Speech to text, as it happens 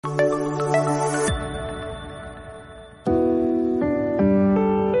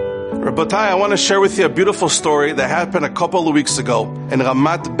Rabbi, I want to share with you a beautiful story that happened a couple of weeks ago in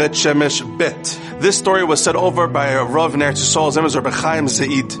Ramat Bet Shemesh Bet. This story was said over by a Rav in Eretz Yisrael. His name is Rabbi Chaim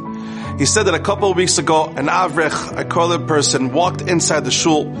Zaid. He said that a couple of weeks ago, an Avrech, a kollel person, walked inside the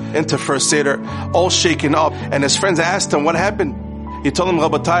shul into First Seder, all shaken up, and his friends asked him what happened. He told them,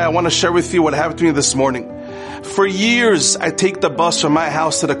 Rabbi, I want to share with you what happened to me this morning. For years, I take the bus from my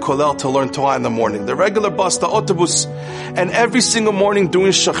house to the kollel to learn Torah in the morning. The regular bus, the autobus. And every single morning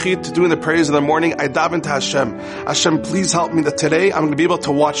doing shachit, doing the prayers in the morning, I daven to Hashem. Hashem, please help me that today I'm going to be able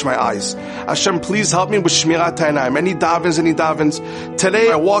to watch my eyes. Hashem, please help me with shmirat ha'inayim. Any davens.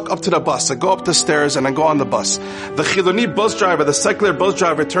 Today I walk up to the bus, I go up the stairs and I go on the bus. The chiloni bus driver, the secular bus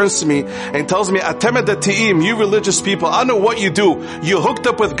driver turns to me and tells me, Atem dati'im, you religious people, I know what you do. You hooked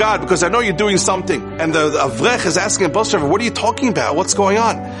up with God because I know you're doing something. And the Avrech is asking the bus driver, what are you talking about? What's going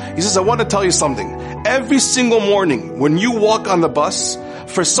on? He says, I want to tell you something. Every single morning when you walk on the bus,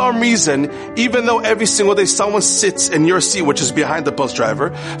 for some reason, even though every single day someone sits in your seat, which is behind the bus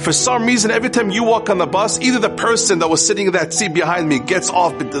driver, for some reason, every time you walk on the bus, either the person that was sitting in that seat behind me gets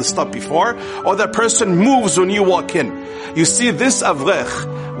off the stop before, or that person moves when you walk in. You see, this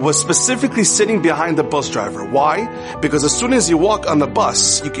Avrech was specifically sitting behind the bus driver. Why? Because as soon as you walk on the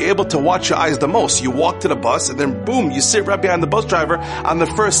bus, you're able to watch your eyes the most. You walk to the bus and then boom, you sit right behind the bus driver on the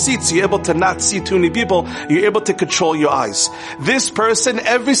first seat, so you're able to not see too many people. You're able to control your eyes. This person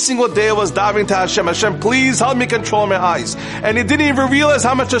every single day was davening to Hashem. Hashem, please help me control my eyes. And he didn't even realize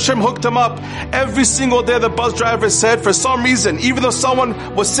how much Hashem hooked him up. Every single day the bus driver said, for some reason, even though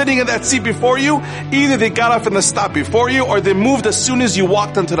someone was sitting in that seat before you, either they got off in the stop before you or they moved as soon as you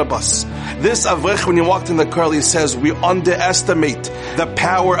walked onto the bus. This Avrech, when you walked in the kollel, he says, we underestimate the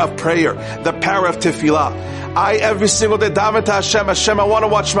power of prayer, the power of tefillah. I every single day daven to Hashem, Hashem, I want to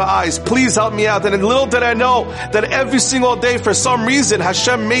watch my eyes. Please help me out. And little did I know that every single day, for some reason,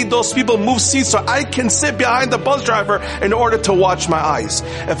 Hashem made those people move seats so I can sit behind the bus driver in order to watch my eyes.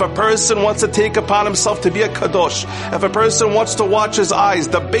 If a person wants to take upon himself to be a kadosh, if a person wants to watch his eyes,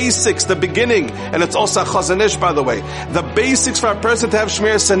 the basics, the beginning, and it's also a Chazon Ish, by the way, the basics for a person to have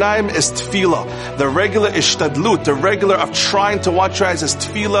shmir sinaim is tefillah. The regular ishtadlut, the regular of trying to watch your eyes is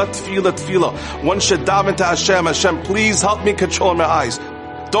tefillah. One should daven to Hashem, please help me control my eyes.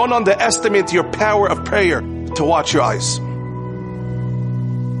 Don't underestimate your power of prayer to watch your eyes.